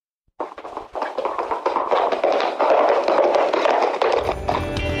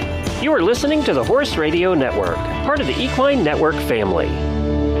You are listening to the Horse Radio Network, part of the Equine Network family.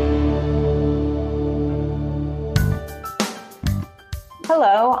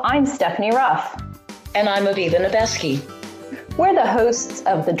 Hello, I'm Stephanie Ruff. And I'm Aviva Nebeski. We're the hosts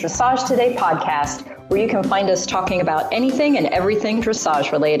of the Dressage Today podcast, where you can find us talking about anything and everything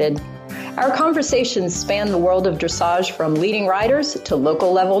dressage related. Our conversations span the world of dressage, from leading riders to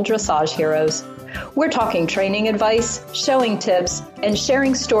local level dressage heroes. We're talking training advice, showing tips, and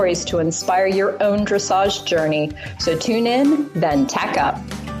sharing stories to inspire your own dressage journey. So tune in, then tack up.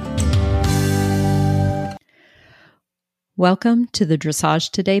 Welcome to the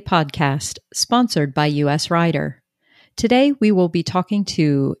Dressage Today podcast, sponsored by US Rider. Today we will be talking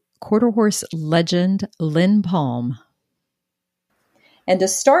to quarter horse legend Lynn Palm. And to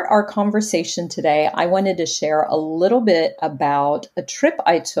start our conversation today, I wanted to share a little bit about a trip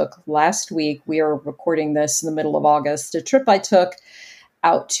I took last week. We are recording this in the middle of August. A trip I took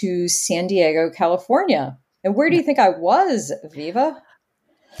out to San Diego, California. And where do you think I was, Viva?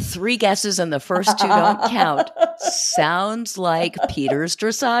 3 guesses and the first 2 don't count. Sounds like Peter's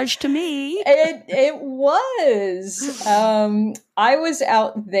Dressage to me. It was. I was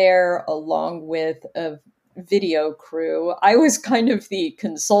out there along with a video crew. I was kind of the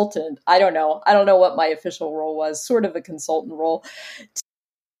consultant. I don't know what my official role was, sort of a consultant role.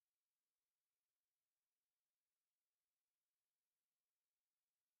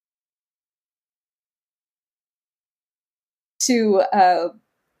 To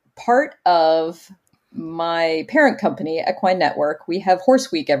part of my parent company, Equine Network, we have Horse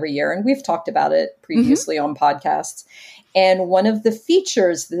Week every year, and we've talked about it previously on podcasts. And one of the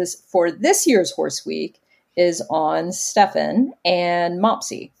features for this year's Horse Week is on Stefan and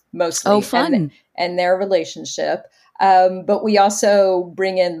Mopsy, mostly. Oh, fun. And their relationship. But we also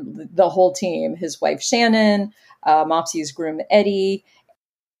bring in the whole team, his wife, Shannon, Mopsy's groom, Eddie.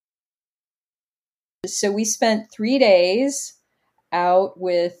 So we spent 3 days out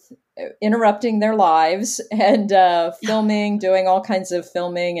with interrupting their lives and filming, doing all kinds of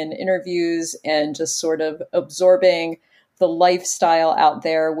filming and interviews, and just sort of absorbing the lifestyle out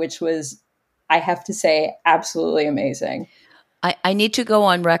there, which was, I have to say, absolutely amazing. I need to go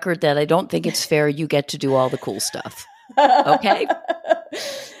on record that I don't think it's fair you get to do all the cool stuff. Okay?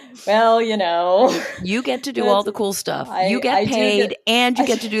 Well, you know. You get to do all the cool stuff. You get paid and you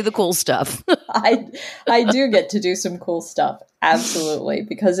get to do the cool stuff. I do get to do some cool stuff. Absolutely.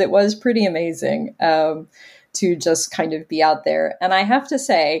 Because it was pretty amazing to just kind of be out there. And I have to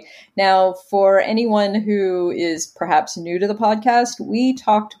say, now, for anyone who is perhaps new to the podcast, we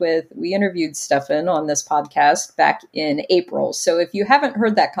interviewed Stefan on this podcast back in April. So if you haven't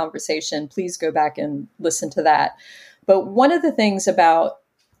heard that conversation, please go back and listen to that. But one of the things about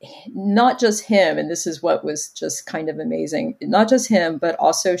not just him, and this is what was just kind of amazing, not just him, but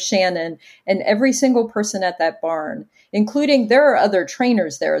also Shannon and every single person at that barn, including, there are other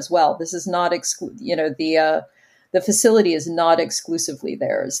trainers there as well. This is not, the facility is not exclusively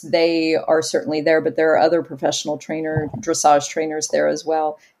theirs. They are certainly there, but there are other professional dressage trainers there as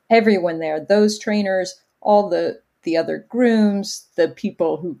well. Everyone there, those trainers, all the other grooms, the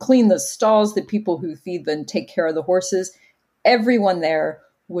people who clean the stalls, the people who feed and take care of the horses, everyone there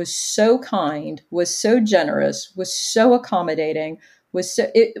was so kind, was so generous, was so accommodating,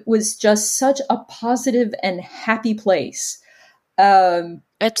 it was just such a positive and happy place.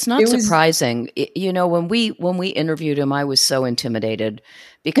 It's not surprising. When we interviewed him, I was so intimidated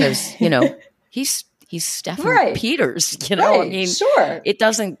because, he's Stefan right. Peters, Right. I mean, sure. It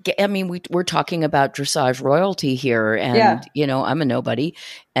doesn't we're talking about dressage royalty here, and, I'm a nobody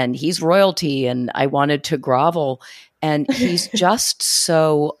and he's royalty, and I wanted to grovel. And he's just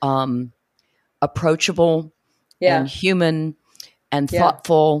so approachable and human and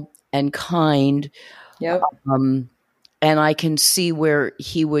thoughtful and kind. Yep. And I can see where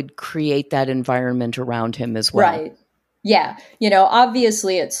he would create that environment around him as well. Right. Yeah.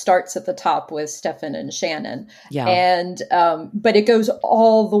 Obviously it starts at the top with Stefan and Shannon. Yeah. And, but it goes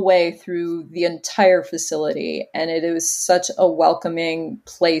all the way through the entire facility. And it was such a welcoming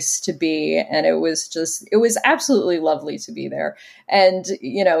place to be. And it was absolutely lovely to be there. And,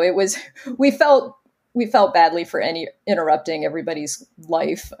 we felt badly for interrupting everybody's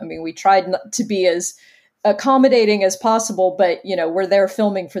life. I mean, we tried not to be as accommodating as possible, but we're there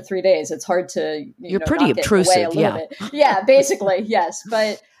filming for 3 days. It's hard to you're pretty obtrusive, bit. Yeah, basically, yes.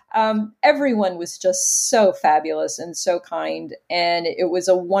 But everyone was just so fabulous and so kind, and it was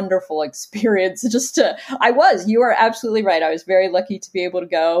a wonderful experience. You are absolutely right. I was very lucky to be able to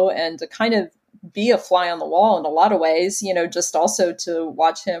go and to kind of be a fly on the wall in a lot of ways, just also to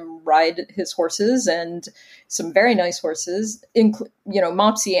watch him ride his horses, and some very nice horses,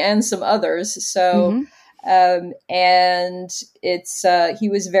 Mopsy and some others. So, and it's, he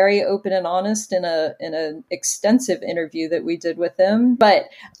was very open and honest in an extensive interview that we did with him. But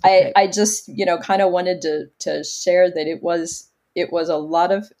I just, kind of wanted to share that it was a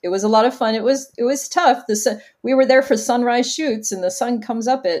lot of fun. It was tough. We were there for sunrise shoots, and the sun comes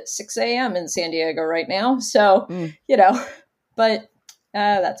up at 6 a.m. in San Diego right now. So, but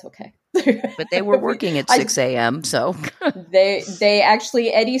that's okay. But they were working at 6 a.m. So they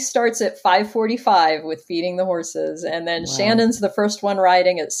actually, Eddie starts at 5:45 with feeding the horses, and then Shannon's the first one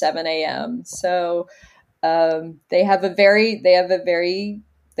riding at 7 a.m. So they have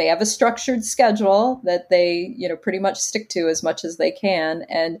a structured schedule that they, pretty much stick to as much as they can.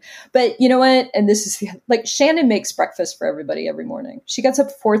 But you know what? And this is like, Shannon makes breakfast for everybody every morning. She gets up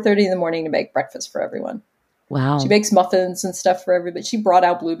at 4:30 in the morning to make breakfast for everyone. Wow. She makes muffins and stuff for everybody. She brought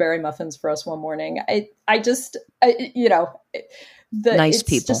out blueberry muffins for us one morning. Nice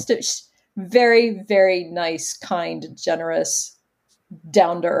people. Just a very, very nice, kind, generous,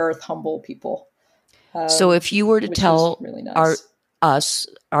 down to earth, humble people. So if you were to tell really nice.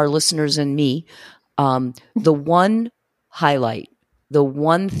 our listeners and me, the one highlight, the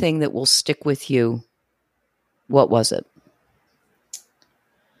one thing that will stick with you, what was it?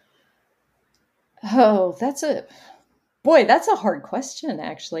 Oh, that's a hard question,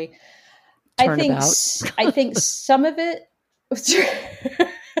 actually. I think some of it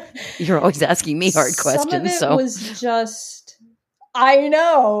You're always asking me hard questions. Some of it was just, I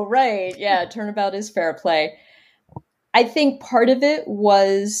know, right. Yeah. Turnabout is fair play. I think part of it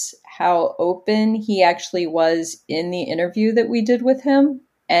was how open he actually was in the interview that we did with him,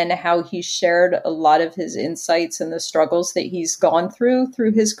 and how he shared a lot of his insights and the struggles that he's gone through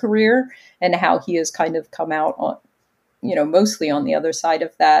his career, and how he has kind of come out on, mostly on the other side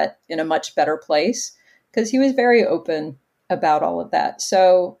of that in a much better place, because he was very open about all of that.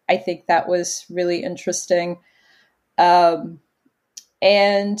 So I think that was really interesting. And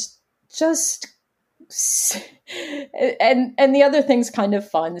just, and the other thing's kind of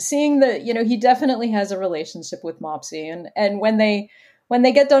fun, seeing that, he definitely has a relationship with Mopsy, and when they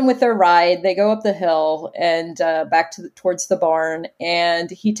get done with their ride, they go up the hill and back towards the barn,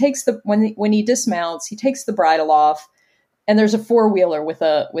 and he takes when he dismounts, he takes the bridle off, and there's a 4-wheeler with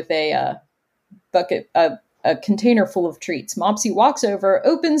a bucket, a container full of treats. Mopsy walks over,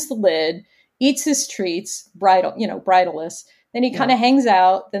 opens the lid, eats his treats, bridleless. Then he kind of hangs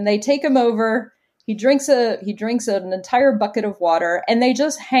out. Then they take him over. He drinks an entire bucket of water, and they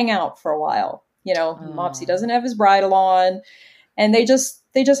just hang out for a while. Mopsy doesn't have his bridle on, and they just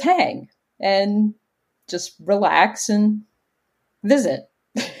hang and just relax and visit.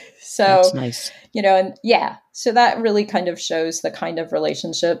 So that's nice. So that really kind of shows the kind of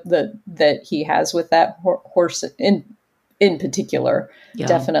relationship that he has with that horse in particular,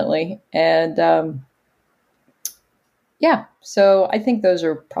 definitely. And so I think those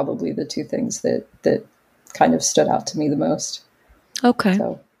are probably the two things that kind of stood out to me the most. Okay.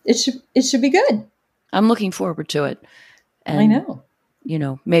 So it should be good. I'm looking forward to it. And, I know.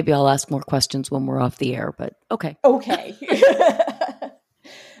 Maybe I'll ask more questions when we're off the air, but okay. Okay.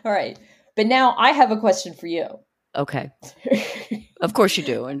 All right. But now I have a question for you. Okay. Of course you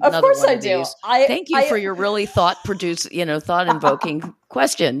do. Of course I do. Thank you for your really thought-invoking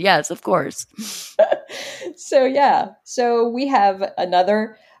question. Yes, of course. So we have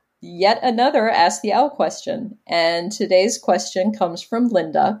yet another Ask the Owl question. And today's question comes from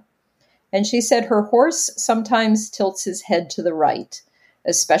Linda. And she said her horse sometimes tilts his head to the right,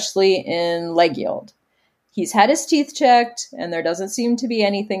 especially in leg yield. He's had his teeth checked, and there doesn't seem to be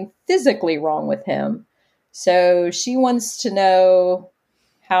anything physically wrong with him. So she wants to know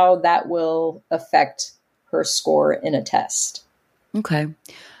how that will affect her score in a test. Okay.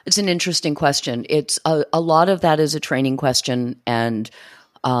 It's an interesting question. It's a lot of that is a training question, and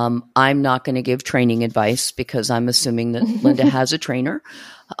I'm not going to give training advice because I'm assuming that Linda has a trainer.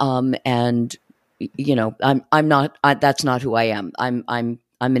 And I'm not, that's not who I am. I'm an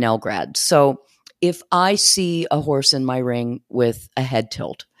LGrad. So if I see a horse in my ring with a head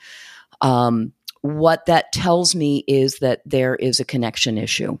tilt, what that tells me is that there is a connection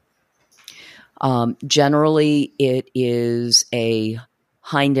issue. Generally it is a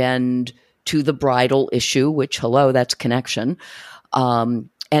hind end to the bridle issue, which, hello, that's connection. And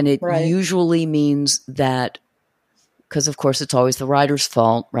it usually means that because of course it's always the rider's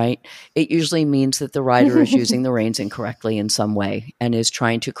fault, right? It usually means that the rider is using the reins incorrectly in some way and is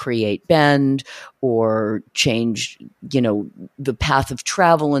trying to create bend or change, the path of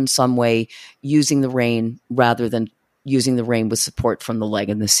travel in some way using the rein rather than using the rein with support from the leg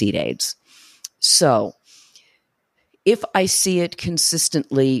and the seat aids. So if I see it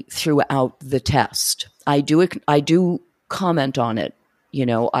consistently throughout the test, I do comment on it.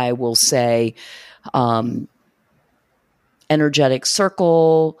 I will say, energetic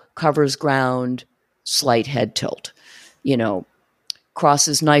circle, covers ground, slight head tilt.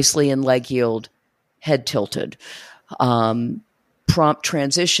 Crosses nicely in leg yield, head tilted. Prompt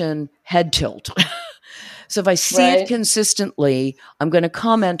transition, head tilt. So if I see it consistently, I'm going to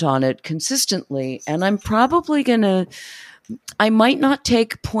comment on it consistently, and I'm probably I might not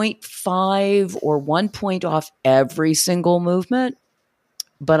take 0.5 or 1 point off every single movement,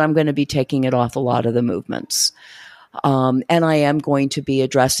 but I'm going to be taking it off a lot of the movements. And I am going to be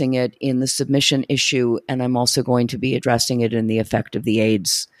addressing it in the submission issue, and I'm also going to be addressing it in the effect of the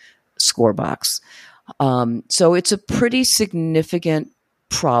aids score box. So it's a pretty significant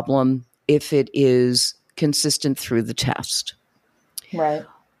problem if it is consistent through the test. Right.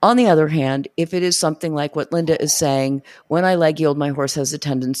 On the other hand, if it is something like what Linda is saying, when I leg yield, my horse has a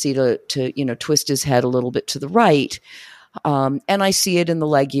tendency to twist his head a little bit to the right. And I see it in the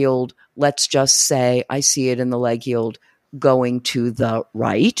leg yield. Let's just say I see it in the leg yield going to the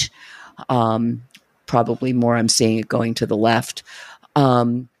right. Probably more I'm seeing it going to the left.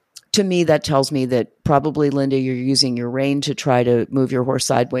 To me, that tells me that probably, Linda, you're using your rein to try to move your horse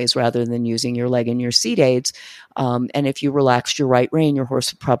sideways rather than using your leg and your seat aids. And if you relaxed your right rein, your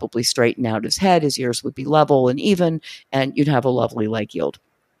horse would probably straighten out his head, his ears would be level and even, and you'd have a lovely leg yield.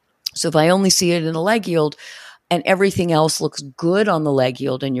 So if I only see it in a leg yield and everything else looks good on the leg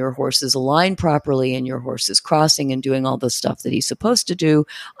yield and your horse is aligned properly and your horse is crossing and doing all the stuff that he's supposed to do,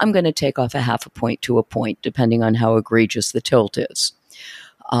 I'm going to take off a 0.5 point to a point, depending on how egregious the tilt is.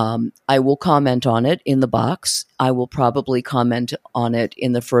 I will comment on it in the box. I will probably comment on it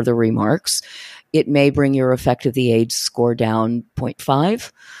in the further remarks. It may bring your effect of the aids score down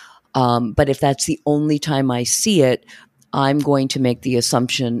 0.5. But if that's the only time I see it, I'm going to make the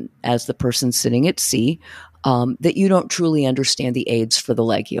assumption as the person sitting at C that you don't truly understand the aids for the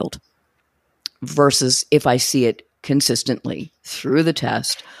leg yield. Versus if I see it consistently through the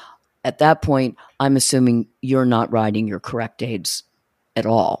test, at that point, I'm assuming you're not riding your correct aids at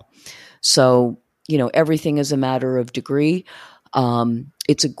all. So, everything is a matter of degree.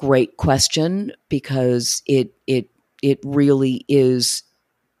 It's a great question because it really is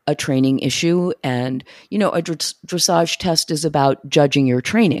a training issue. And, a dressage test is about judging your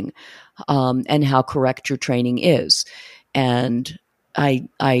training and how correct your training is. And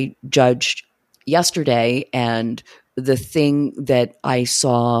I judged yesterday, and the thing that I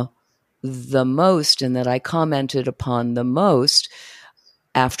saw the most and that I commented upon the most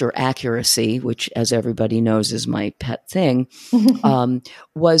after accuracy, which, as everybody knows, is my pet thing,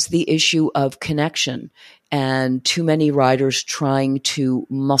 was the issue of connection and too many riders trying to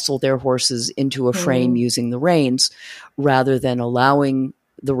muscle their horses into a frame using the reins rather than allowing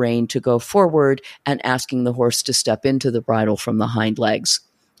the rein to go forward and asking the horse to step into the bridle from the hind legs.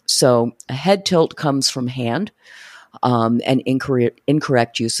 So a head tilt comes from hand and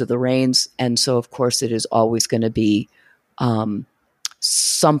incorrect use of the reins. And so, of course, it is always going to be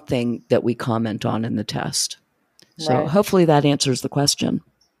something that we comment on in the test. So hopefully that answers the question.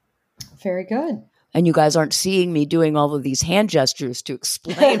 Very good. And you guys aren't seeing me doing all of these hand gestures to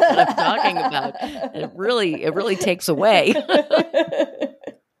explain what I'm talking about. It really takes away.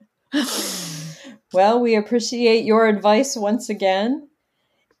 Well, we appreciate your advice once again.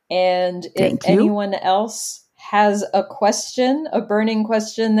 And if anyone else has a question, a burning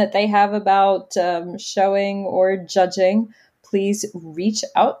question that they have about showing or judging, please reach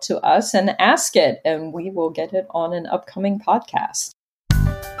out to us and ask it, and we will get it on an upcoming podcast.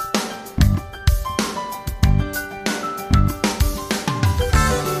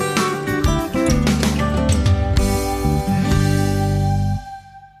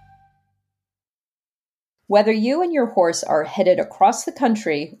 Whether you and your horse are headed across the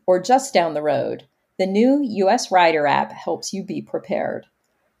country or just down the road, the new US Rider app helps you be prepared.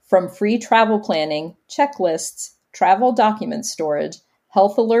 From free travel planning, checklists, travel document storage,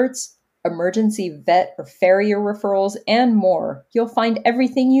 health alerts, emergency vet or farrier referrals, and more, you'll find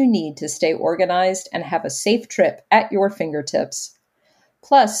everything you need to stay organized and have a safe trip at your fingertips.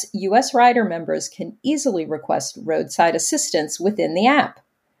 Plus, US Rider members can easily request roadside assistance within the app.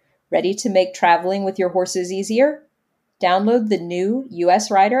 Ready to make traveling with your horses easier? Download the new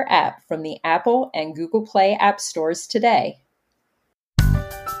US Rider app from the Apple and Google Play app stores today.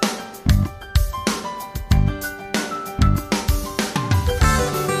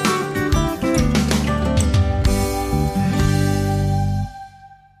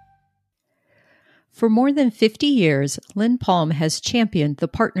 For more than 50 years, Lynn Palm has championed the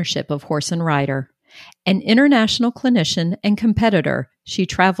partnership of horse and rider. An international clinician and competitor, she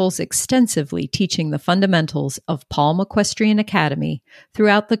travels extensively teaching the fundamentals of Palm Equestrian Academy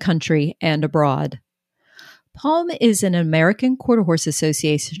throughout the country and abroad. Palm is an American Quarter Horse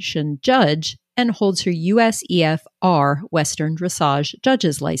Association judge and holds her USEFR Western Dressage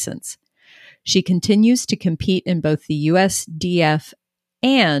judge's license. She continues to compete in both the USDF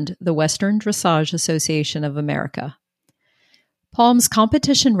and the Western Dressage Association of America. Palm's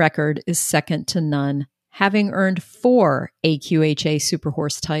competition record is second to none, having earned 4 AQHA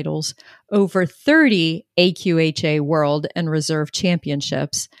Superhorse titles, over 30 AQHA World and Reserve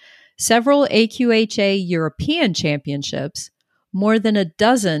Championships, several AQHA European Championships, more than a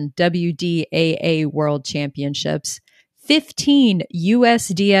dozen WDAA World Championships, 15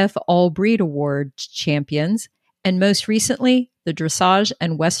 USDF All-Breed Award champions, and most recently, the Dressage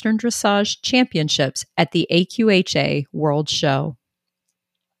and Western Dressage Championships at the AQHA World Show.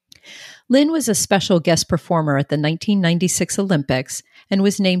 Lynn was a special guest performer at the 1996 Olympics and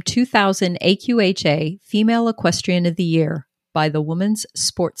was named 2000 AQHA Female Equestrian of the Year by the Women's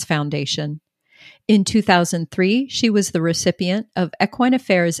Sports Foundation. In 2003, she was the recipient of Equine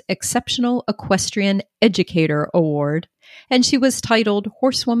Affairs Exceptional Equestrian Educator Award, and she was titled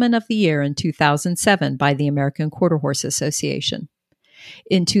Horsewoman of the Year in 2007 by the American Quarter Horse Association.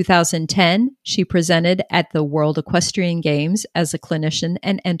 In 2010, she presented at the World Equestrian Games as a clinician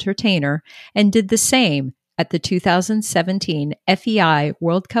and entertainer and did the same at the 2017 FEI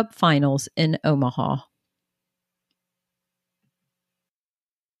World Cup Finals in Omaha.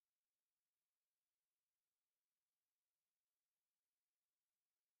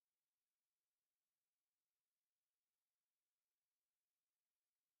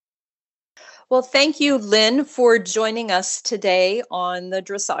 Well, thank you, Lynn, for joining us today on the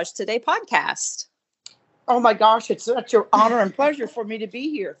Dressage Today podcast. Oh my gosh, it's such an honor and pleasure for me to be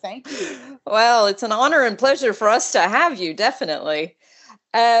here. Thank you. Well, it's an honor and pleasure for us to have you, definitely.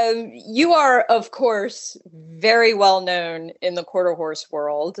 You are, of course, very well known in the quarter horse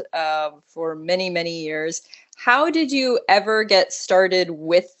world for many, many years. How did you ever get started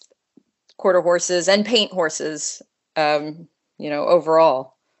with quarter horses and paint horses,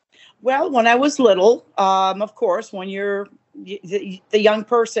 overall? Well, when I was little, of course, when you're the young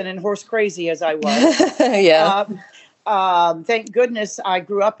person and horse crazy as I was, yeah. Thank goodness I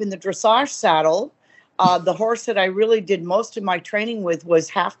grew up in the dressage saddle. The horse that I really did most of my training with was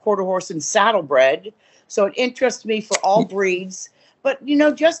half quarter horse and saddlebred. So it interested me for all breeds. But,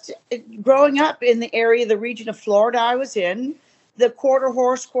 just growing up in the area, the region of Florida I was in, the quarter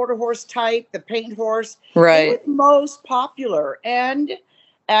horse type, the paint horse, right, it was most popular. And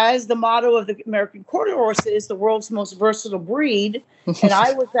as the motto of the American Quarter Horse is, the world's most versatile breed. And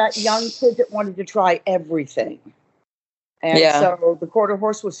I was that young kid that wanted to try everything. And so the quarter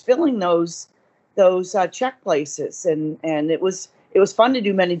horse was filling those check places. And it was fun to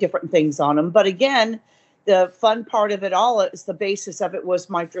do many different things on them. But again, the fun part of it all is the basis of it was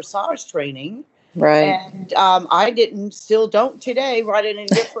my dressage training. Right. And I still don't today ride any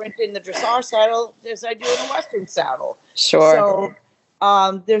different in the dressage saddle as I do in a Western saddle. Sure. So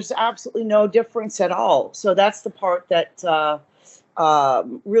there's absolutely no difference at all. So that's the part that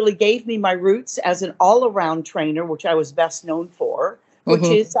really gave me my roots as an all-around trainer, which I was best known for, which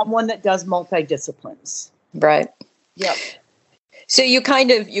is someone that does multidisciplines. Right. Yep. So you kind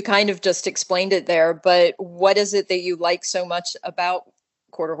of just explained it there, but what is it that you like so much about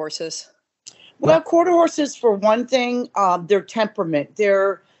quarter horses? Well, quarter horses, for one thing, their temperament.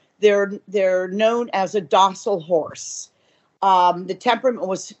 They're known as a docile horse. The temperament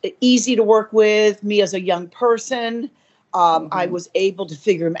was easy to work with. Me as a young person, I was able to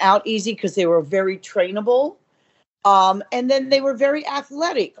figure them out easy because they were very trainable. And then they were very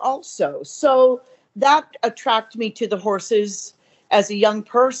athletic also. So that attracted me to the horses as a young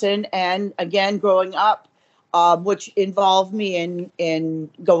person. And again, growing up, which involved me in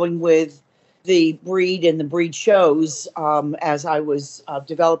going with the breed and the breed shows as I was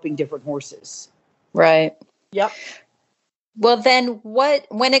developing different horses. Right. Yep. Well, then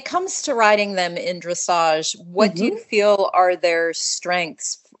when it comes to riding them in dressage, what do you feel are their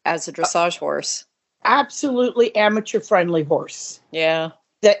strengths as a dressage horse? Absolutely amateur-friendly horse. Yeah.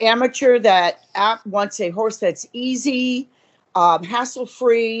 The amateur that wants a horse that's easy,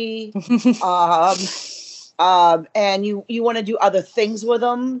 hassle-free, And you want to do other things with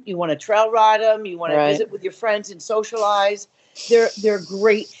them. You want to trail ride them. You want to visit with your friends and socialize. They're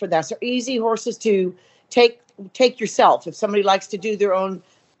great for that. So easy horses to take yourself. If somebody likes to do their own,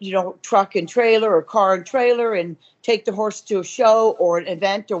 truck and trailer or car and trailer and take the horse to a show or an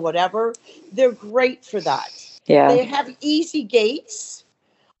event or whatever, they're great for that. Yeah. They have easy gaits.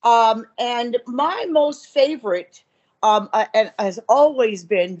 And my most favorite, and has always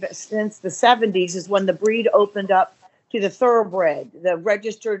been since the 70s, is when the breed opened up to the thoroughbred, the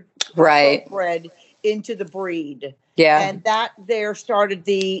registered thoroughbred into the breed. Yeah. And that there started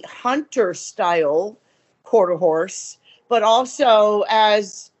the hunter style quarter horse, but also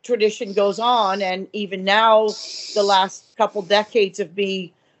as tradition goes on, and even now, the last couple decades of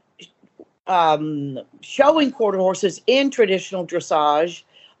me showing quarter horses in traditional dressage,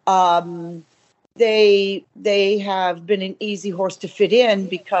 they have been an easy horse to fit in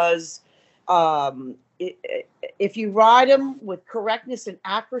because if you ride them with correctness and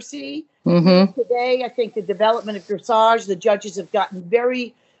accuracy, today I think the development of dressage, the judges have gotten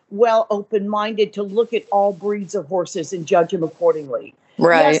very well open-minded to look at all breeds of horses and judge them accordingly.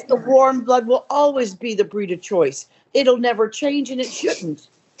 Right. Yes, the warm blood will always be the breed of choice. It'll never change, and it shouldn't,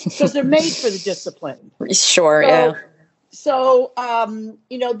 because they're made for the discipline. Sure. So,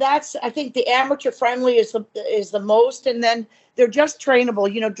 that's, I think the amateur friendly is the most, and then they're just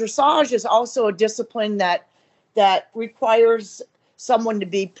trainable. Dressage is also a discipline that requires someone to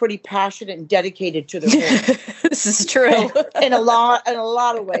be pretty passionate and dedicated to their horse. This is true. in a lot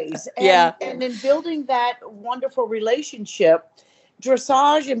of ways. And in building that wonderful relationship,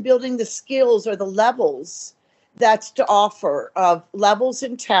 dressage and building the skills or the levels that's to offer of levels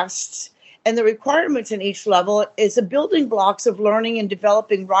and tests, and the requirements in each level is the building blocks of learning and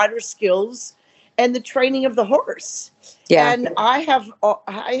developing rider skills and the training of the horse. Yeah. And I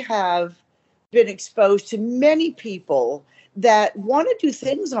have been exposed to many people that want to do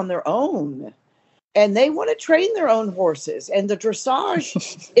things on their own, and they want to train their own horses. And the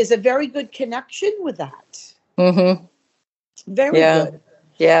dressage is a very good connection with that. Mm-hmm. Very good.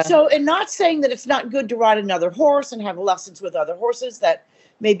 Yeah. So, and not saying that it's not good to ride another horse and have lessons with other horses that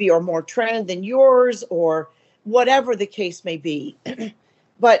maybe are more trained than yours or whatever the case may be.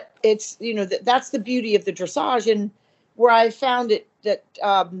 But it's, that's the beauty of the dressage, and where I found it that,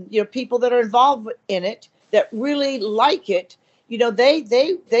 people that are involved in it that really like it, they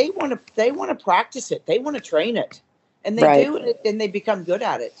want to practice it. They want to train it, and they do it, and they become good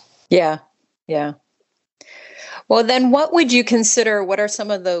at it. Yeah. Yeah. Well, then what are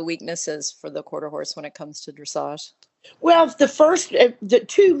some of the weaknesses for the quarter horse when it comes to dressage? Well, the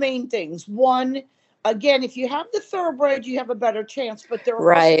two main things. One, again, if you have the thoroughbred, you have a better chance, but their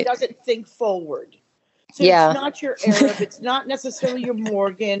horse doesn't think forward. So it's not your Arab, it's not necessarily your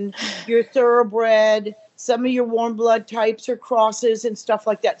Morgan, your thoroughbred, some of your warm blood types or crosses and stuff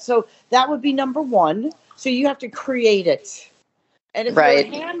like that. So that would be number one. So you have to create it. And if you're a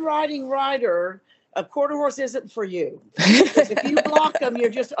hand riding rider, a quarter horse isn't for you. Because if you block them, you're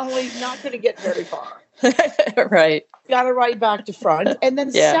just only not going to get very far. Right. Got to ride back to front. And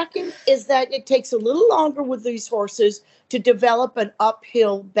then second is that it takes a little longer with these horses to develop an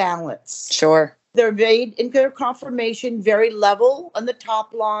uphill balance. Sure. They're made in their conformation very level on the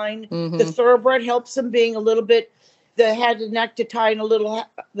top line. Mm-hmm. The thoroughbred helps them being a little bit, the head and neck to tie a little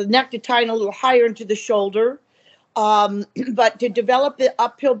higher into the shoulder. But to develop the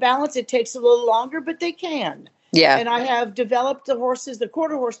uphill balance, it takes a little longer, but they can. Yeah. And I have developed the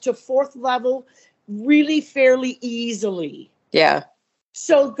quarter horse to fourth level really fairly easily. Yeah.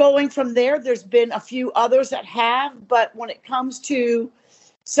 So going from there's been a few others that have, but when it comes to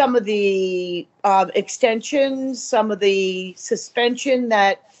some of the extensions, some of the suspension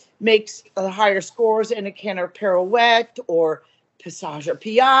that makes higher scores in a canter pirouette or passage or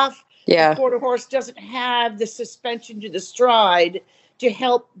piaffe, the quarter horse doesn't have the suspension to the stride to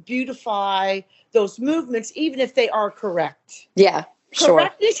help beautify those movements, even if they are correct. Yeah, sure.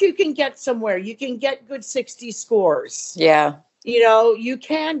 Correctness, you can get somewhere. You can get good 60 scores. Yeah. You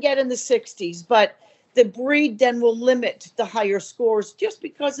can get in the 60s, but the breed then will limit the higher scores just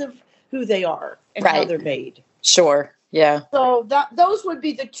because of who they are and how they're made. Sure. Yeah. So those would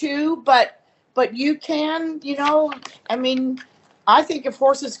be the two, but you can, I think if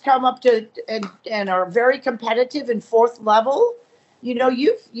horses come up to and are very competitive in fourth level,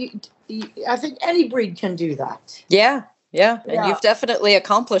 I think any breed can do that. Yeah. Yeah. And you've definitely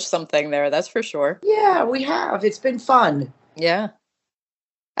accomplished something there. That's for sure. Yeah, we have. It's been fun. Yeah.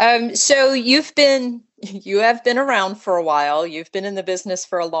 So you have been around for a while. You've been in the business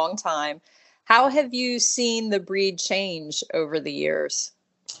for a long time. How have you seen the breed change over the years?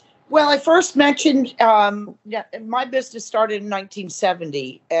 Well, I first mentioned my business started in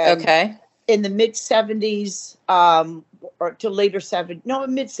 1970. And Okay. in the mid 70s, or to later 70s, no,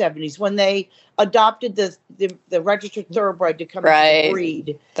 mid 70s, when they adopted the registered thoroughbred to come into the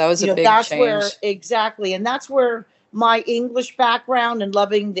breed. That was a big that's change. where exactly, and that's where my English background and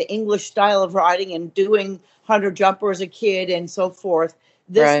loving the English style of riding and doing hunter jumper as a kid and so forth.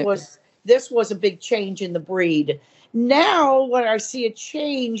 This was a big change in the breed. Now, what I see a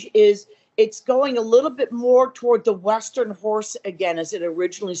change is it's going a little bit more toward the Western horse again, as it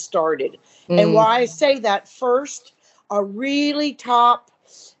originally started. And why I say that, first, are really top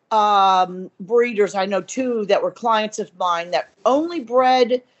breeders. I know two that were clients of mine that only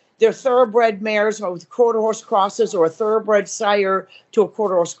bred their thoroughbred mares or with quarter horse crosses, or a thoroughbred sire to a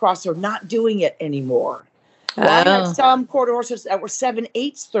quarter horse cross, are not doing it anymore. Well, I had some quarter horses that were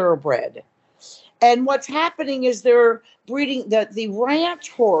 7/8 thoroughbred. And what's happening is they're breeding, the ranch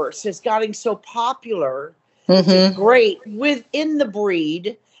horse is getting so popular, which is great within the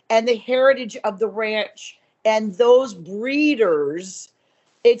breed and the heritage of the ranch and those breeders.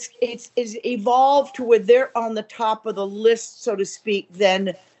 It's evolved to where they're on the top of the list, so to speak,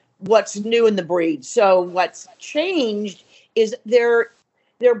 than what's new in the breed. So what's changed is they're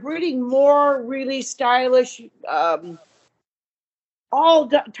breeding more really stylish, all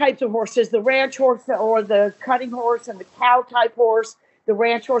types of horses, the ranch horse or the cutting horse and the cow type horse. The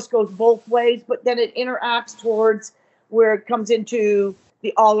ranch horse goes both ways, but then it interacts towards where it comes into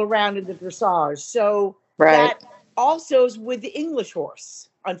the all around in the dressage. So that also is with the English horse,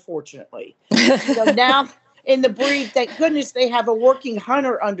 unfortunately. So now in the breed, thank goodness they have a working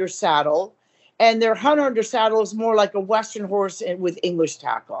hunter under saddle, and their hunter under saddle is more like a Western horse and with English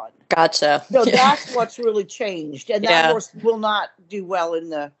tack on. Gotcha. So that's what's really changed. And that horse will not do well in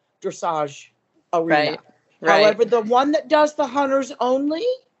the dressage arena. However, the one that does the hunters only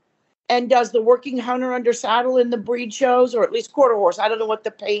and does the working hunter under saddle in the breed shows, or at least quarter horse, I don't know what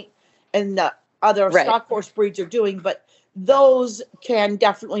the paint and the other stock horse breeds are doing, but those can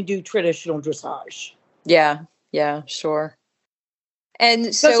definitely do traditional dressage. Yeah, sure.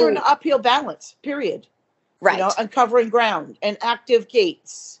 And so they're an uphill balance, period. Right. And covering ground and active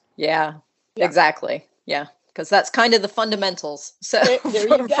gaits. Yeah, exactly. Yeah, because that's kind of the fundamentals. So there you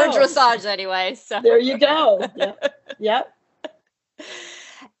go. For dressage anyway. So there you go. Yep.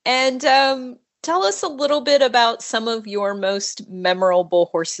 And tell us a little bit about some of your most memorable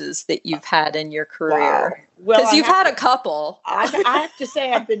horses that you've had in your career. Well, because you've had a couple. I have to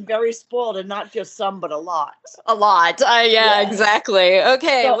say I've been very spoiled, and not just some, but a lot. A lot. Exactly.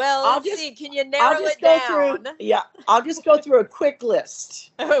 Okay. So let's see. Can you narrow it down? I'll just go through a quick list.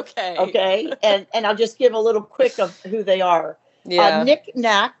 Okay. Okay. And I'll just give a little quick of who they are. Yeah. Nick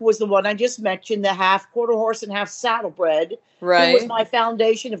Knack was the one I just mentioned, the half quarter horse and half saddlebred. Right. He was my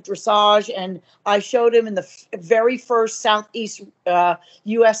foundation of dressage, and I showed him in the very first Southeast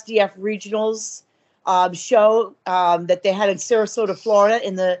USDF regionals show that they had in Sarasota,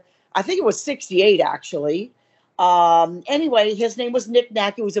 Florida I think it was 68 actually. Anyway, his name was Nick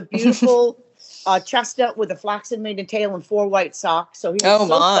Knack. He was a beautiful chestnut with a flaxen mane and tail and 4 white socks. So he was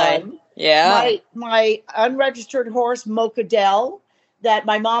fun. Yeah. My unregistered horse, Mocha Dell, that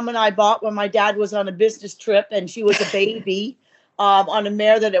my mom and I bought when my dad was on a business trip, and she was a baby on a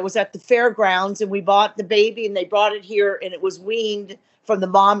mare that it was at the fairgrounds, and we bought the baby and they brought it here, and it was weaned from the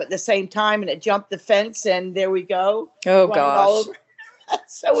mom at the same time, and it jumped the fence, and there we go. Oh gosh.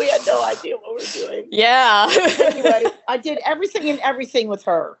 So we had no idea what we were doing. Yeah. Anyway, I did everything with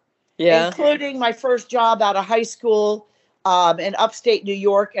her. Yeah. Including my first job out of high school in upstate New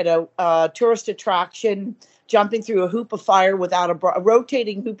York at a tourist attraction, jumping through a hoop of fire without a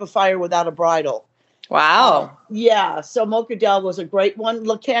rotating hoop of fire without a bridle. Wow. So Mocha Dell was a great one.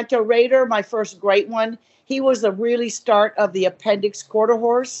 Lecanto Raider, my first great one. He was the really start of the appendix quarter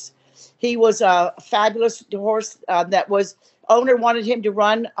horse. He was a fabulous horse owner wanted him to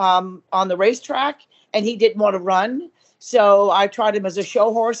run on the racetrack, and he didn't want to run. So I tried him as a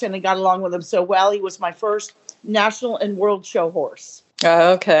show horse, and I got along with him so well. He was my first national and world show horse.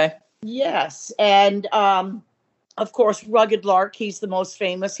 Oh, okay. Yes. And, of course, Rugged Lark. He's the most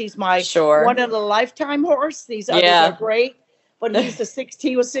famous. He's my one in a lifetime horse. These others are great. But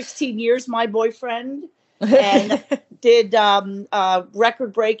he was 16 years, my boyfriend, and did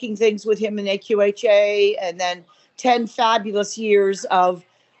record-breaking things with him in AQHA, and then 10 fabulous years of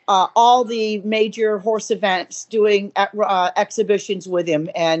all the major horse events, doing exhibitions with him.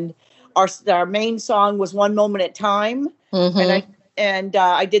 And our main song was One Moment at Time. Mm-hmm. And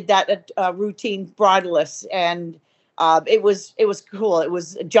I did that routine bridleless, and it was cool. It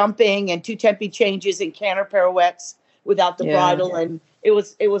was jumping and 2 tempi changes and canter pirouettes without the bridle. And it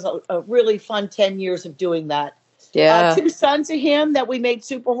was a really fun 10 years of doing that. Yeah. Two sons of him that we made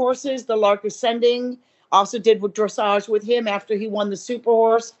super horses, the Lark Ascending, also did with dressage with him after he won the super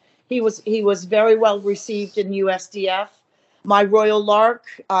horse. He was very well received in USDF. My Royal Lark,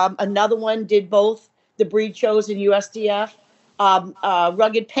 another one, did both the breed shows in USDF.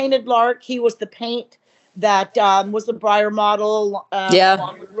 Rugged Painted Lark, he was the paint that was the Breyer model,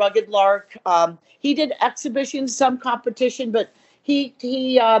 along with Rugged Lark. He did exhibitions, some competition, but he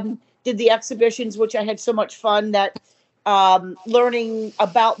did the exhibitions, which I had so much fun that learning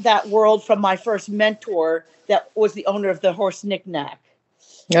about that world from my first mentor that was the owner of the horse Knick-Knack.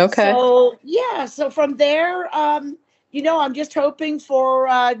 Okay. So from there, I'm just hoping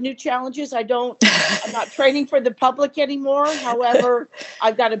for new challenges. I'm not training for the public anymore. However,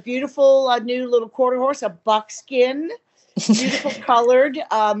 I've got a beautiful new little quarter horse, a buckskin, beautiful colored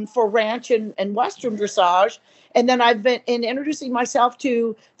for ranch and Western dressage. And then I've been introducing myself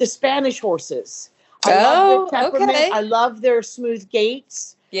to the Spanish horses. I love their temperament. Okay. I love their smooth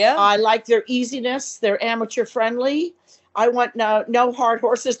gaits. Yeah. I like their easiness. They're amateur friendly. I want no hard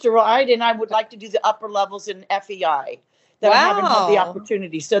horses to ride, and I would like to do the upper levels in FEI that I haven't had the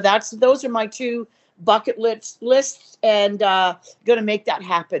opportunity. So those are my two bucket lists, and going to make that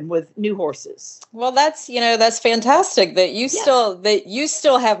happen with new horses. Well, that's fantastic that you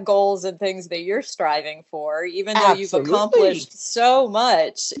still have goals and things that you're striving for, even though you've accomplished so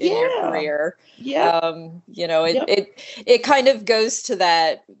much in your career. Yeah. It kind of goes to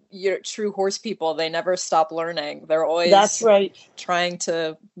that, true horse people, they never stop learning. They're always trying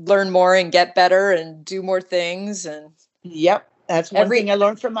to learn more and get better and do more things. And that's one thing I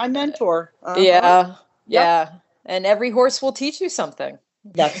learned from my mentor. Yeah. And every horse will teach you something.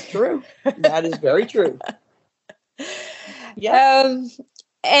 That's true. That is very true.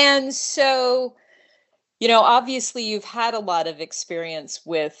 And so, obviously you've had a lot of experience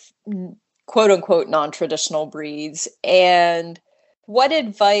with quote unquote non-traditional breeds. And what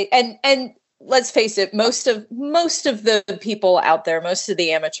advice, and let's face it, most of the people out there, most of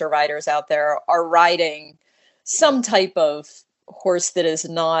the amateur riders out there are riding some type of horse that is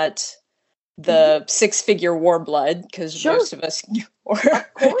not the six-figure warm blood, because most of us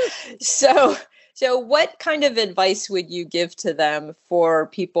So what kind of advice would you give to them for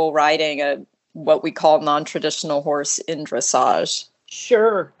people riding what we call non-traditional horse in dressage?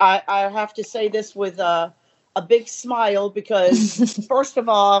 Sure. I have to say this with a big smile, because first of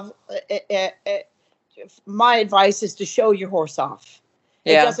all, my advice is to show your horse off.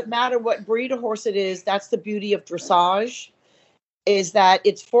 It doesn't matter what breed of horse it is. That's the beauty of dressage, is that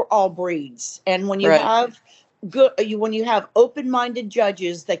it's for all breeds. And when you have open-minded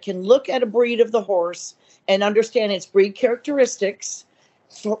judges that can look at a breed of the horse and understand its breed characteristics,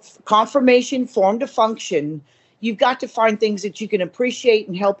 conformation, form to function, you've got to find things that you can appreciate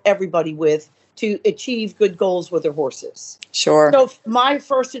and help everybody with to achieve good goals with their horses. Sure. So my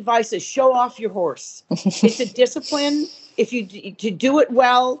first advice is show off your horse. It's a discipline. To do it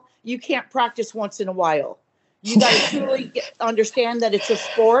well, you can't practice once in a while. You got to truly understand that it's a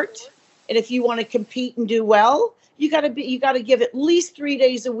sport, and if you want to compete and do well, you got to give at least 3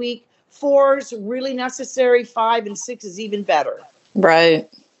 days a week. 4 is really necessary. 5 and 6 is even better. Right.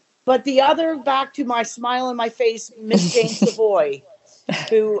 But the other, back to my smile on my face, Miss Jane Savoy,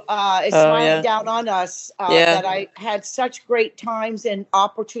 who is smiling down on us, that I had such great times and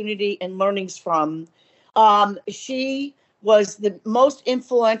opportunity and learnings from. She was the most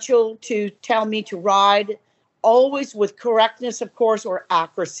influential to tell me to ride always with correctness, of course, or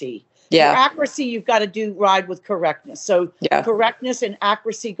accuracy. Yeah. For accuracy, you've got to ride with correctness. So correctness and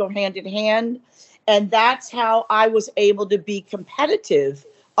accuracy go hand in hand. And that's how I was able to be competitive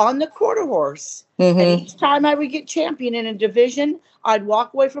on the quarter horse. Mm-hmm. And each time I would get champion in a division, I'd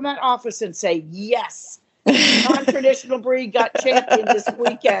walk away from that office and say, yes, non-traditional breed got champion this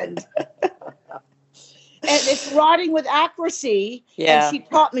weekend. And it's riding with accuracy. Yeah. And she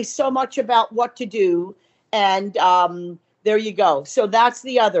taught me so much about what to do. And there you go. So that's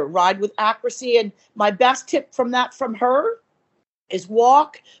the other, ride with accuracy. And my best tip from her is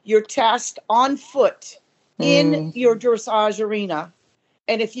walk your test on foot in your dressage arena.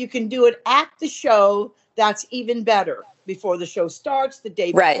 And if you can do it at the show, that's even better. Before the show starts, the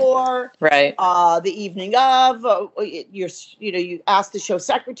day before, the evening of, you ask the show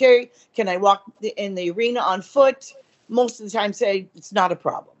secretary, can I walk in the arena on foot? Most of the time say it's not a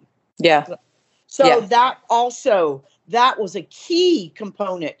problem. Yeah. So that was a key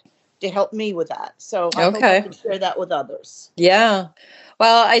component to help me with that. So I hope I can share that with others. Yeah.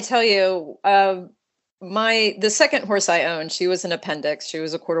 Well, I tell you, the second horse I owned, she was an appendix. She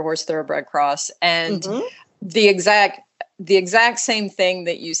was a quarter horse thoroughbred cross. And the exact same thing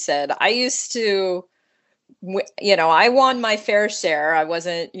that you said. I used to, I won my fair share. I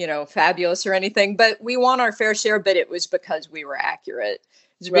wasn't, fabulous or anything, but we won our fair share, but it was because we were accurate.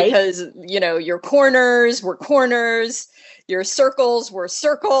 It's because, your corners were corners, your circles were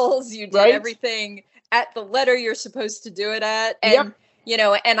circles. You did everything at the letter you're supposed to do it at. And,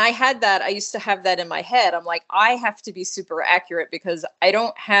 and I used to have that in my head. I'm like, I have to be super accurate because I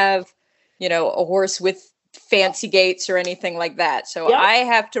don't have, a horse with fancy gaits or anything like that. So I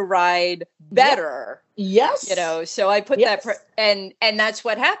have to ride better. Yes. So I put that, and that's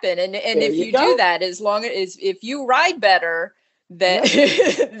what happened. And if you do that, as long as if you ride better than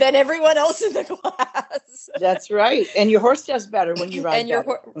everyone else in the class. That's right. And your horse does better when you ride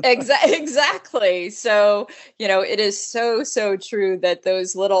better. Exactly. So, it is so true that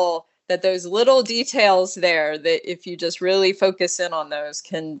those little details there, that if you just really focus in on those,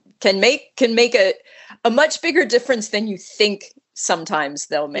 can make a much bigger difference than you think sometimes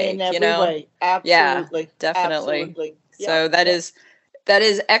they'll make. In every way. Absolutely. Yeah, definitely. Absolutely. So that is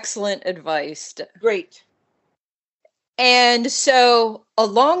excellent advice. Great. And so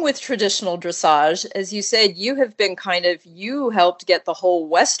along with traditional dressage, as you said, you have been you helped get the whole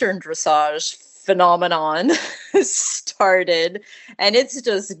Western dressage phenomenon started, and it's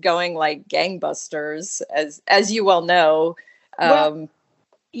just going like gangbusters, as you well know.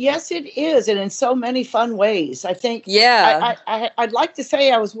 Yes, it is, and in so many fun ways. I think. Yeah, I'd like to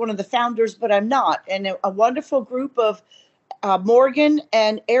say I was one of the founders, but I'm not. And a wonderful group of Morgan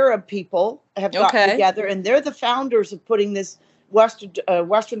and Arab people have gotten together, and they're the founders of putting this Western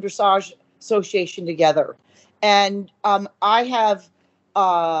Dressage Association together. And I have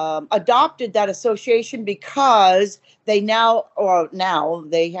adopted that association because they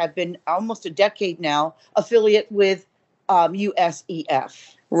they have been almost a decade now affiliate with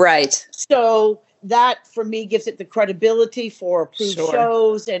USEF. Right. So that for me gives it the credibility for approved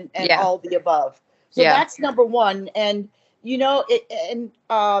shows and all the above. So that's number one. And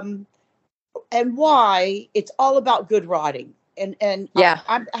and why it's all about good riding. And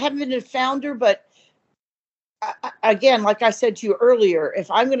I haven't been a founder, but again, like I said to you earlier, if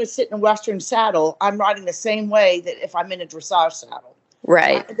I'm going to sit in a Western saddle, I'm riding the same way that if I'm in a dressage saddle.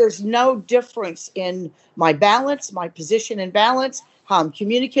 Right. There's no difference in my balance, my position and balance, how I'm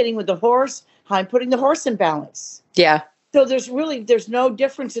communicating with the horse, how I'm putting the horse in balance. Yeah. So there's no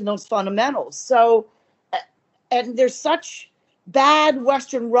difference in those fundamentals. So, and there's such bad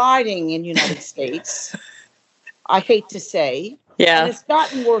Western riding in the United States, I hate to say. Yeah. And it's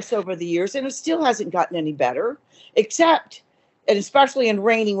gotten worse over the years, and it still hasn't gotten any better, except, and especially in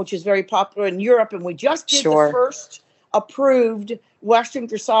reining, which is very popular in Europe. And we just did the first approved Western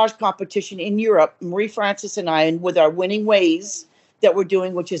dressage competition in Europe, Marie Francis and I, and with our Winning Ways that we're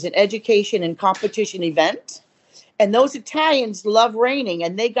doing, which is an education and competition event. And those Italians love reining,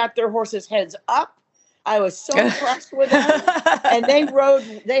 and they got their horses' heads up. I was so impressed with them. And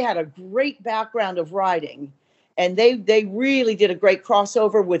they had a great background of riding. And they really did a great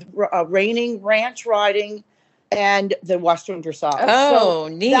crossover with reining, ranch riding, and the Western dressage. Oh,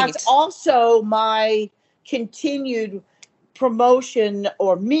 so neat. That's also my continued promotion,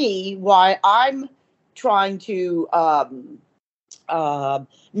 or why I'm trying to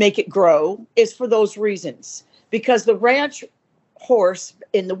make it grow, is for those reasons. Because the ranch horse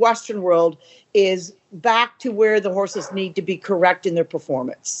in the Western world is back to where the horses need to be correct in their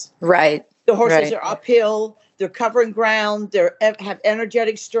performance. Right. The horses are uphill. They're covering ground. They have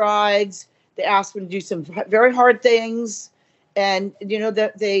energetic strides. They ask them to do some very hard things, and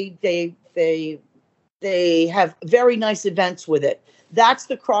that they have very nice events with it. That's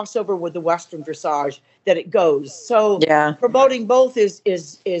the crossover with the Western dressage that it goes. So promoting both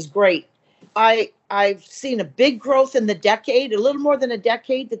is great. I've seen a big growth in the decade, a little more than a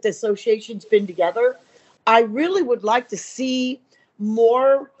decade that the association's been together. I really would like to see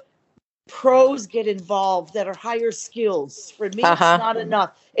more pros get involved that are higher skills. For me, it's not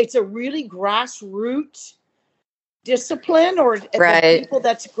enough. It's a really grassroots discipline, or people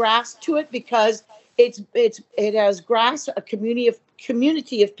that's grass to it, because it has grass a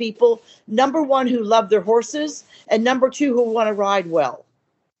community of people. Number one, who love their horses, and number two, who want to ride well.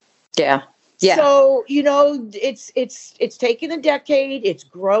 Yeah. Yeah. So, it's taken a decade. It's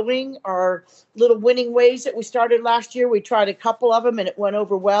growing. Our little Winning Ways that we started last year, we tried a couple of them and it went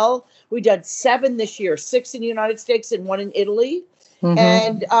over well. We did 7 this year, 6 in the United States and 1 in Italy. Mm-hmm.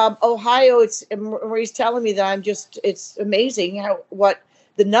 And Ohio, Marie's telling me that it's amazing what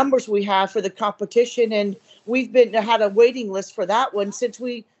the numbers we have for the competition. And we've had a waiting list for that one since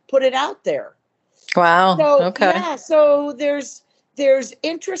we put it out there. Wow. So, okay. Yeah. So there's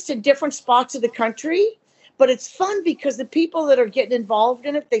interest in different spots of the country, but it's fun because the people that are getting involved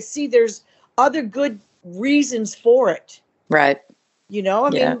in it, they see there's other good reasons for it. Right. You know,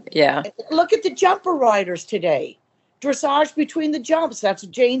 I mean, look at the jumper riders today. Dressage between the jumps. That's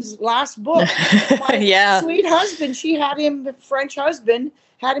Jane's last book. My sweet husband, French husband,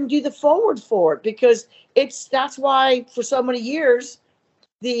 had him do the forward for it because that's why for so many years,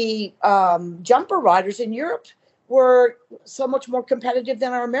 the jumper riders in Europe were so much more competitive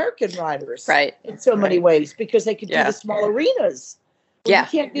than our American riders. Right. In so many ways because they could do the small arenas. Well, you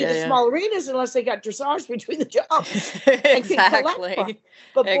can't do the small arenas unless they got dressage between the jumps. Exactly.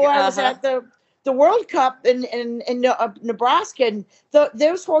 But boy, I was at the World Cup in Nebraska, and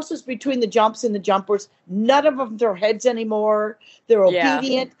those horses between the jumps and the jumpers, none of them throw heads anymore. They're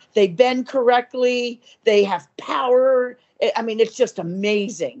obedient. They bend correctly. They have power. I mean, it's just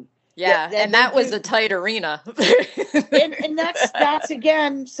amazing. Yeah, and that was a tight arena. and that's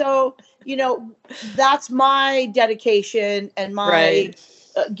again, so, you know, that's my dedication and my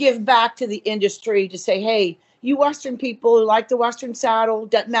give back to the industry to say, hey, you Western people who like the Western saddle,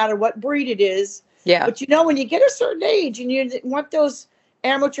 doesn't matter what breed it is. Yeah. But, you know, when you get a certain age and you want those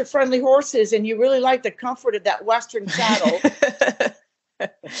amateur-friendly horses and you really like the comfort of that Western saddle,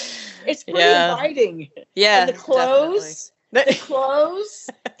 it's pretty inviting. Yeah, and the clothes. The clothes,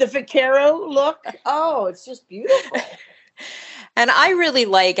 the vaquero look. Oh, it's just beautiful. And I really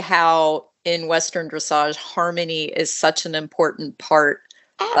like how in Western dressage, harmony is such an important part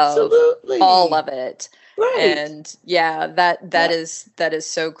of all of it. Right. And that is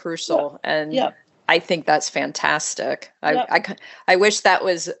so crucial. And I think that's fantastic. I wish that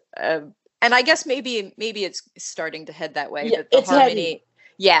was, and I guess maybe it's starting to head that way. But the harmony,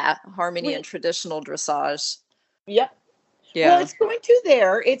 harmony and traditional dressage. Yeah. Yeah. Well, it's going to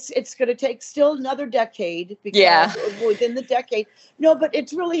there. It's going to take still another decade because within the decade. No, but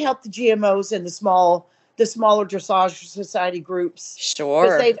it's really helped the GMOs and the smaller dressage society groups. Sure.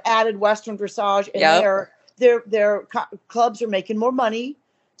 Because they've added Western dressage and their clubs are making more money.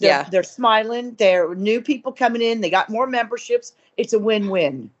 They're smiling. There are new people coming in. They got more memberships. It's a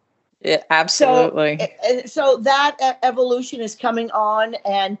win-win. Yeah, absolutely. So that evolution is coming on.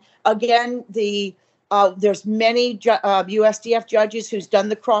 And again, there's many USDF judges who's done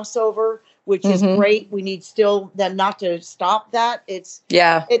the crossover, which is great. We need still them not to stop that. It's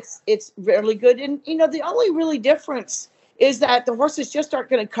really good. And, you know, the only really difference is that the horses just aren't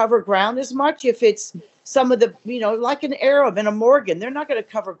going to cover ground as much. If it's some of the, you know, like an Arab and a Morgan, they're not going to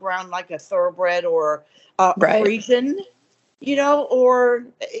cover ground like a thoroughbred or a Frisian, you know, or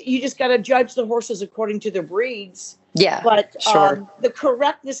you just got to judge the horses according to their breeds. Yeah, but the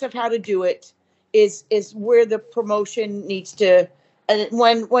correctness of how to do it is where the promotion needs to, and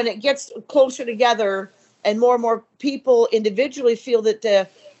when it gets closer together and more people individually feel that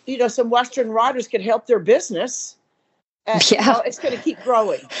some Western riders could help their business, you know, it's going to keep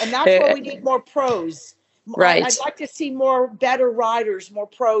growing, and that's where we need more pros. Right, I'd like to see more better riders, more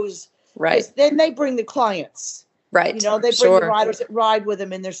pros. Right, then they bring the clients. Right, you know, they bring the riders that ride with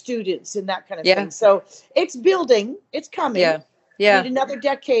them and their students and that kind of thing. So it's building, it's coming. Yeah. Yeah. Need another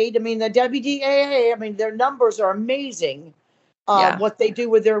decade. I mean, the WDAA, I mean, their numbers are amazing. What they do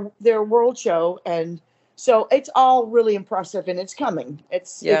with their world show. And so it's all really impressive and it's coming. It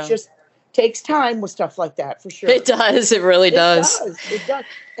just takes time with stuff like that for sure. It does. It really does. It does.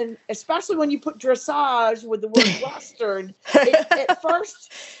 And especially when you put dressage with the word Western, at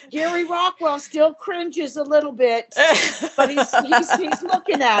first, Gary Rockwell still cringes a little bit, but he's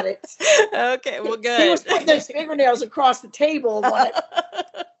looking at it. Okay, well, good. He was putting those fingernails across the table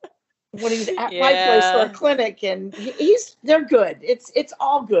when he was at my place for a clinic, and they're good. It's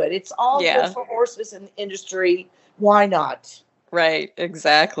all good. It's all good for horses in the industry. Why not? Right,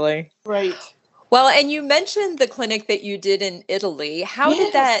 exactly. Right. Well, and you mentioned the clinic that you did in Italy. How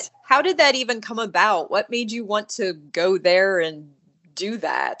did that even come about? What made you want to go there and do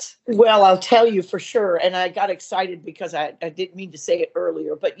that? Well, I'll tell you for sure. And I got excited because I didn't mean to say it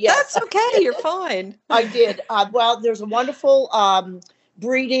earlier, but yes. That's okay. You're fine. I did. Well, there's a wonderful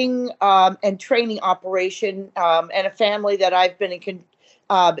breeding and training operation and a family that I've been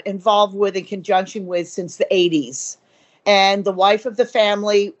involved with in conjunction with since the 80s. And the wife of the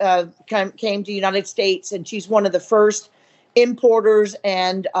family came to the United States, and she's one of the first importers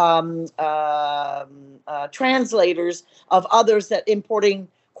and translators of others that importing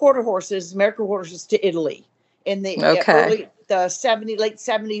quarter horses, American horses, to Italy in the late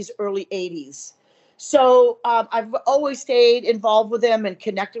 70s, early 80s. So I've always stayed involved with them and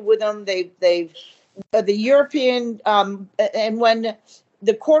connected with them. They've the European and when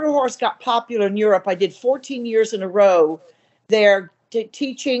the quarter horse got popular in Europe, I did 14 years in a row there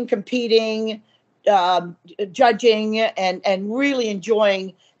teaching, competing, judging and really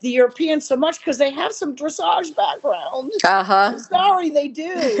enjoying the Europeans so much because they have some dressage background. I'm sorry, they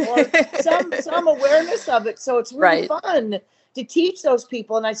do, or some awareness of it. So it's really fun to teach those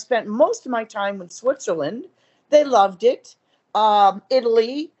people. And I spent most of my time in Switzerland. They loved it.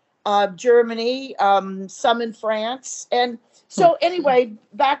 Italy, Germany, some in France. And so anyway,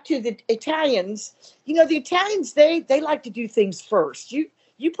 back to the Italians. The Italians, they like to do things first. You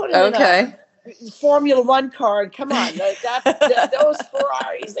put them in a Formula One car, and come on, those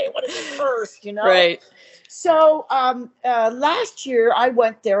Ferraris, they want to be first, Right. So last year I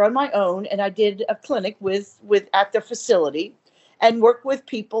went there on my own, and I did a clinic with at the facility, and worked with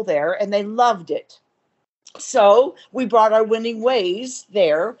people there, and they loved it. So we brought our winning ways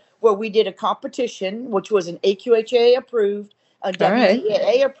there, where we did a competition, which was an AQHA approved, a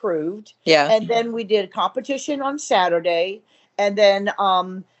WDAA approved, and then we did a competition on Saturday, and then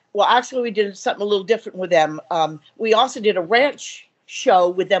well, actually, we did something a little different with them. We also did a ranch show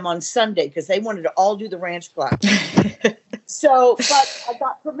with them on Sunday because they wanted to all do the ranch class. But I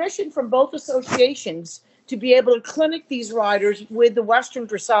got permission from both associations to be able to clinic these riders with the Western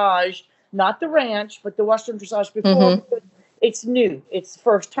Dressage, not the ranch, but the Western Dressage before. Because it's new. It's the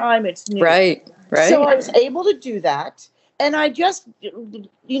first time. It's new. Right. So I was able to do that. And I just,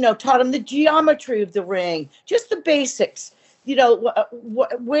 taught them the geometry of the ring, just the basics.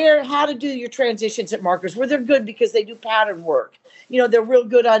 How to do your transitions at markers, where they're good because they do pattern work. They're real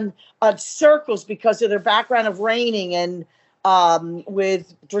good on circles because of their background of reining and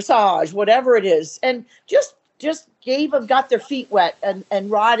with dressage, whatever it is. And just got their feet wet and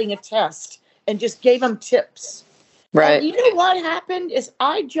riding a test and just gave them tips. Right. And what happened is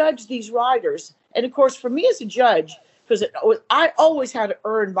I judged these riders. And of course, for me as a judge, because I always had to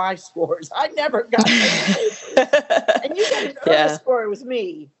earn my scores. I never got and you got to earn a score with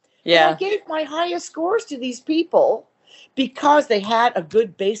me. Yeah. And I gave my highest scores to these people because they had a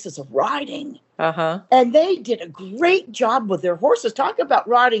good basis of riding. And they did a great job with their horses. Talk about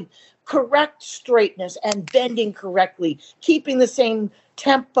riding correct straightness and bending correctly, keeping the same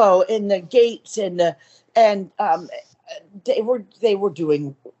tempo in the gaits and they were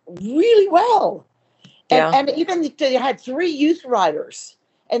doing really well. And even they had 3 youth riders.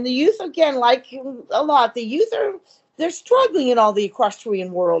 And the youth, again, like a lot, the youth they're struggling in all the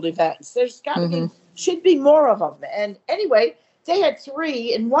equestrian world events. There's got to be, should be more of them. And anyway, they had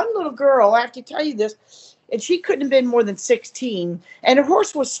 3. And one little girl, I have to tell you this, and she couldn't have been more than 16. And her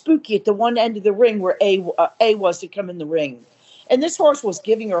horse was spooky at the one end of the ring where A was to come in the ring. And this horse was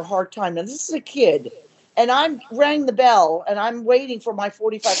giving her a hard time. Now, this is a kid. And I rang the bell, and I'm waiting for my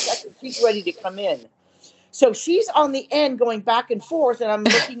 45 seconds. She's ready to come in. So she's on the end going back and forth, and I'm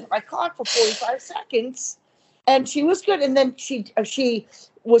looking at my clock for 45 seconds, and she was good. And then she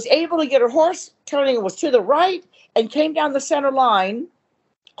was able to get her horse turning. It was to the right and came down the center line,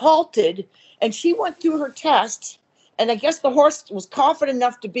 halted, and she went through her test. And I guess the horse was confident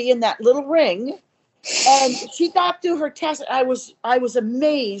enough to be in that little ring, and she got through her test. I was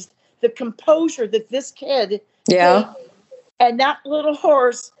amazed the composure that this kid did. And that little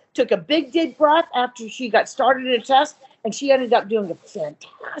horse took a big deep breath after she got started in a test, and she ended up doing a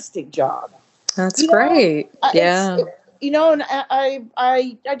fantastic job. That's great. And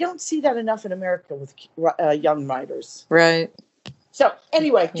I don't see that enough in America with young riders. Right. So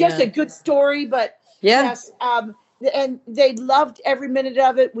anyway, just a good story, but yes, and they loved every minute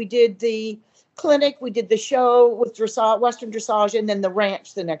of it. We did the clinic, we did the show with Western Dressage, and then the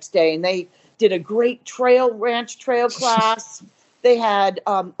ranch the next day, and they did a great ranch trail class. They had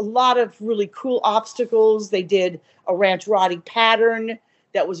a lot of really cool obstacles. They did a ranch riding pattern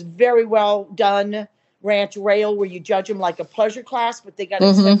that was very well done. Ranch rail, where you judge them like a pleasure class, but they got to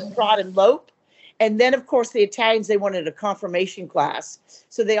extend trot and lope. And then, of course, the Italians, they wanted a confirmation class.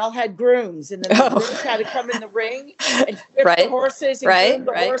 So they all had grooms. And then the grooms had to come in the ring and strip the horses and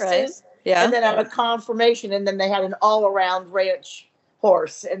groom the horses. Yeah. And then have a confirmation. And then they had an all-around ranch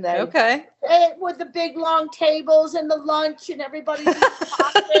horse. And then with the big long tables and the lunch and everybody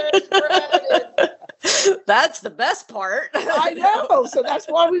eating bread. That's the best part. I know. So that's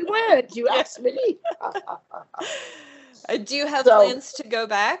why we went. You asked me. Do you have plans to go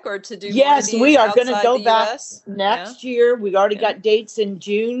back or to do? Yes, we are going to go back next year. We already got dates in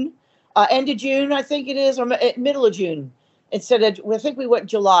June, end of June, I think it is, or middle of June. Instead of, I think we went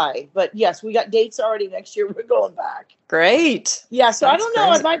July, but yes, we got dates already next year. We're going back. Great. Yeah. So that's I don't know.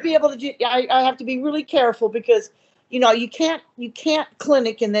 I might be able to. I have to be really careful because, you can't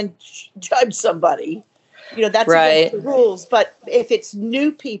clinic and then judge somebody. That's against the rules. But if it's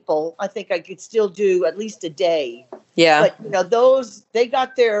new people, I think I could still do at least a day. Yeah. But those they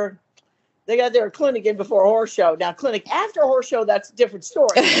got their They got their clinic in before a horse show. Now, clinic after a horse show, that's a different story.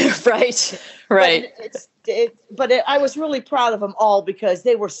 Right. But I was really proud of them all because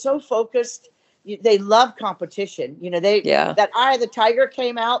they were so focused. They love competition. That Eye of the Tiger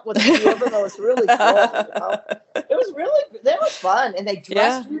came out with a few of them. It was really cool. They were fun, and they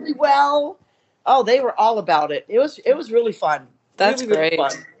dressed really well. Oh, they were all about it. It was really fun. That's really, great. Really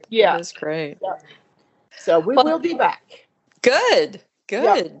fun. Yeah, that's great. Yeah. So we will be back. Good.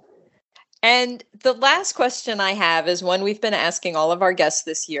 Yeah. And the last question I have is one we've been asking all of our guests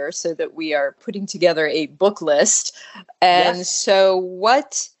this year, so that we are putting together a book list. And so,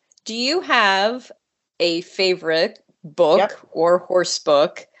 what do you have a favorite book or horse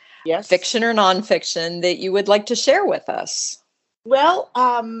book, fiction or nonfiction, that you would like to share with us? Well,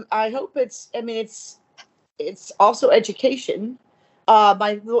 I hope it's also education.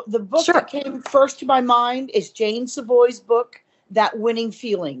 The book that came first to my mind is Jane Savoy's book, That Winning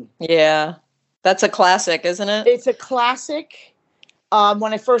Feeling. Yeah, that's a classic, isn't it? It's a classic.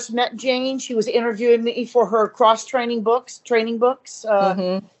 When I first met Jane, she was interviewing me for her training books,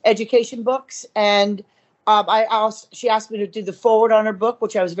 education books. And she asked me to do the forward on her book,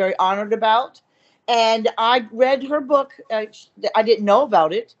 which I was very honored about. And I read her book. I didn't know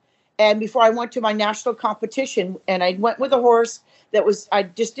about it. And before I went to my national competition, and I went with a horse I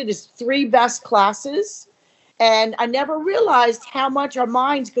just did his 3 best classes. And I never realized how much our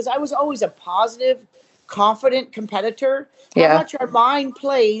minds, because I was always a positive, confident competitor, how much our mind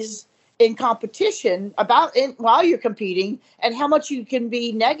plays in competition while you're competing, and how much you can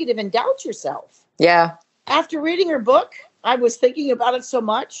be negative and doubt yourself. Yeah. After reading her book, I was thinking about it so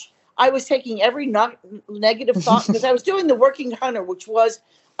much. I was taking every negative thought, because I was doing the working hunter, which was,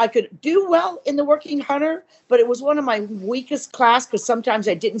 I could do well in the working hunter, but it was one of my weakest class because sometimes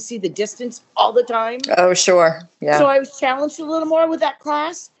I didn't see the distance all the time. Oh, sure. Yeah. So I was challenged a little more with that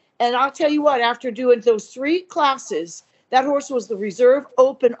class. And I'll tell you what, after doing those 3 classes, that horse was the reserve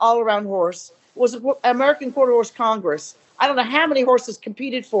open all-around horse. It was an American Quarter Horse Congress. I don't know how many horses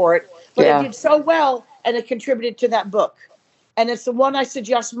competed for it, but it did so well, and it contributed to that book. And it's the one I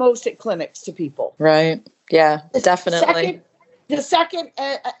suggest most at clinics to people. Right. Yeah, definitely. The second,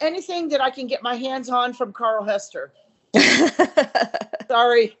 anything that I can get my hands on from Carl Hester.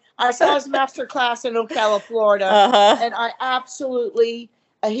 Sorry. I saw his master class in Ocala, Florida. And I absolutely,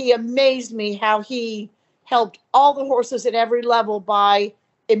 he amazed me how he helped all the horses at every level by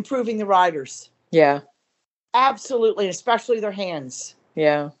improving the riders. Yeah. Absolutely. Especially their hands.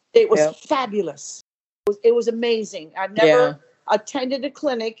 Yeah. It was fabulous. It was amazing. I've never attended a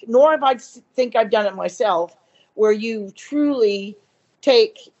clinic, nor have I think I've done it myself, where you truly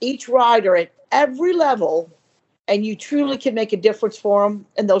take each rider at every level and you truly can make a difference for them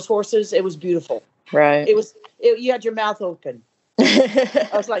and those horses. It was beautiful. Right. You had your mouth open. I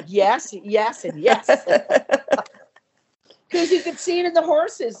was like, yes, and yes. Because you could see it in the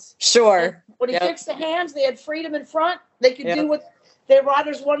horses. Sure. And when he fixed the hands, they had freedom in front. They could do what their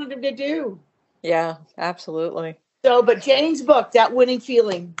riders wanted them to do. Yeah, absolutely. So, but Jane's book, That Winning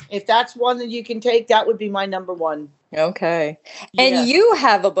Feeling, if that's one that you can take, that would be my number one. Okay. And you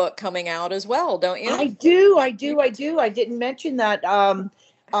have a book coming out as well, don't you? I do. I didn't mention that.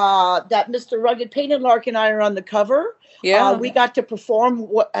 That Mr. Rugged Painted Lark and I are on the cover. Yeah. We got to perform,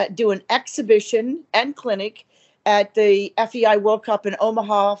 do an exhibition and clinic at the FEI World Cup in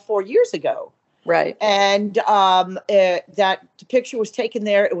Omaha 4 years ago. Right. And that picture was taken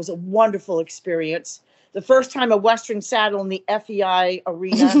there. It was a wonderful experience. The first time a Western saddle in the FEI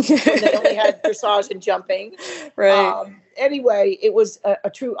arena, when they only had dressage and jumping. Right. Anyway, it was a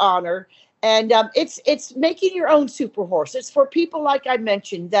true honor. And it's making your own super horse. It's for people, like I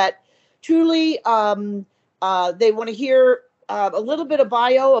mentioned, that truly they want to hear a little bit of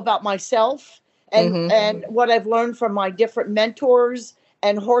bio about myself and what I've learned from my different mentors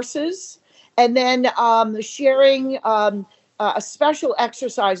and horses. And then sharing special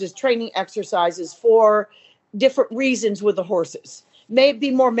exercises, training exercises for different reasons with the horses. May it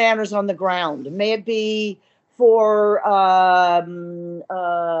be more manners on the ground. May it be for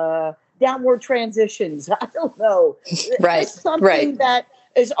downward transitions. I don't know. Right. It's something that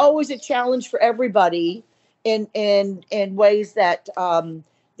is always a challenge for everybody in ways that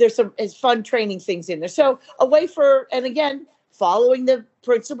there's some fun training things in there. So a way for, and again, following the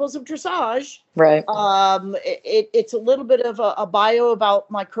principles of dressage. Right. It's a little bit of a bio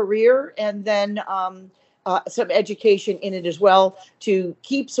about my career, and then some education in it as well to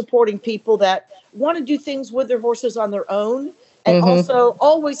keep supporting people that want to do things with their horses on their own, and also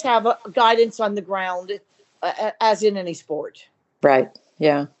always have a guidance on the ground, as in any sport. Right.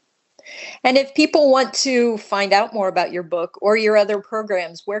 Yeah. And if people want to find out more about your book or your other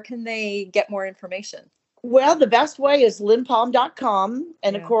programs, where can they get more information? Well, the best way is lynnpalm.com.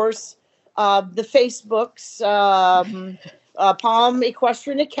 And of course, the Facebooks, Palm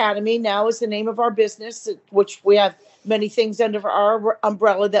Equestrian Academy now is the name of our business, which we have many things under our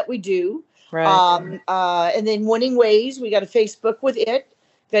umbrella that we do. Right. And then Winning Ways, we got a Facebook with it.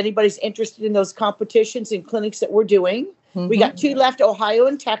 If anybody's interested in those competitions and clinics that we're doing. Mm-hmm. We got 2 left, Ohio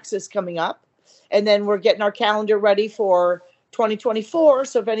and Texas coming up. And then we're getting our calendar ready for 2024.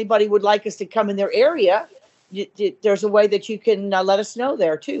 So if anybody would like us to come in their area, there's a way that you can let us know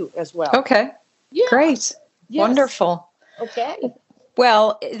there too as well. Okay. Yeah. Great. Yes. Wonderful. Okay.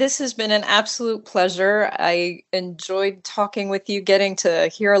 Well, this has been an absolute pleasure. I enjoyed talking with you, getting to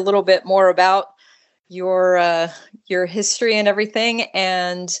hear a little bit more about your history and everything.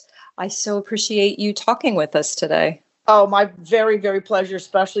 And I so appreciate you talking with us today. Oh, my very, very pleasure,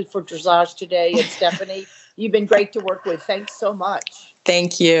 especially for Dressage Today. And Stephanie, you've been great to work with. Thanks so much.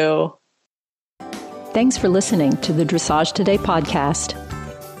 Thank you. Thanks for listening to the Dressage Today podcast.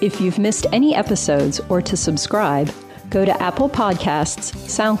 If you've missed any episodes or to subscribe, go to Apple Podcasts,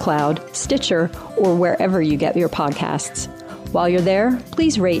 SoundCloud, Stitcher, or wherever you get your podcasts. While you're there,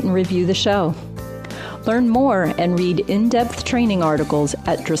 please rate and review the show. Learn more and read in-depth training articles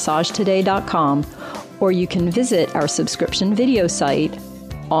at dressagetoday.com, or you can visit our subscription video site,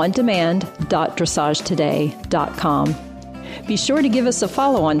 ondemand.dressagetoday.com. Be sure to give us a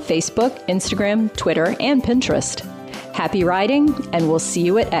follow on Facebook, Instagram, Twitter, and Pinterest. Happy riding, and we'll see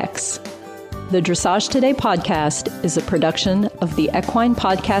you at X. The Dressage Today podcast is a production of the Equine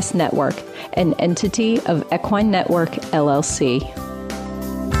Podcast Network, an entity of Equine Network, LLC.